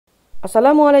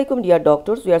Assalamu alaikum dear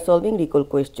doctors, we are solving recall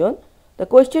question. The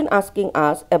question asking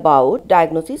us about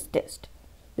diagnosis test.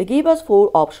 They give us 4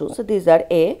 options. So these are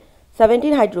A.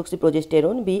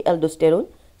 17-hydroxyprogesterone, B. aldosterone,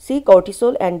 C.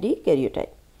 cortisol and D. karyotype.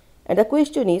 And the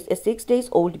question is a 6 days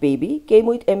old baby came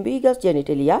with ambiguous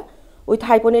genitalia with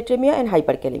hyponatremia and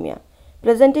hyperkalemia,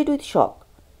 presented with shock.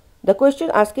 The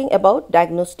question asking about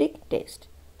diagnostic test.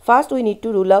 First we need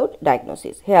to rule out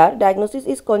diagnosis. Here diagnosis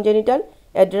is congenital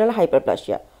adrenal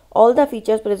hyperplasia. All the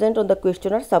features present on the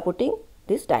question are supporting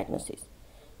this diagnosis.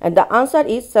 And the answer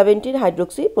is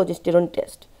 17-hydroxyprogesterone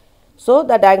test. So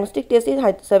the diagnostic test is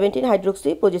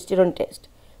 17-hydroxyprogesterone test.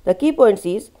 The key points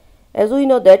is, as we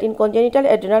know that in congenital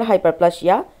adrenal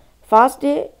hyperplasia, first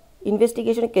day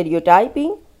investigation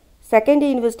karyotyping, second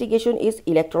day investigation is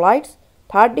electrolytes,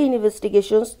 third day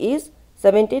investigations is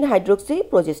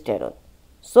 17-hydroxyprogesterone.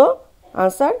 So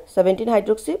answer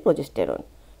 17-hydroxyprogesterone.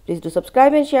 Please do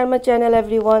subscribe and share my channel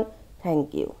everyone.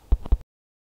 Thank you.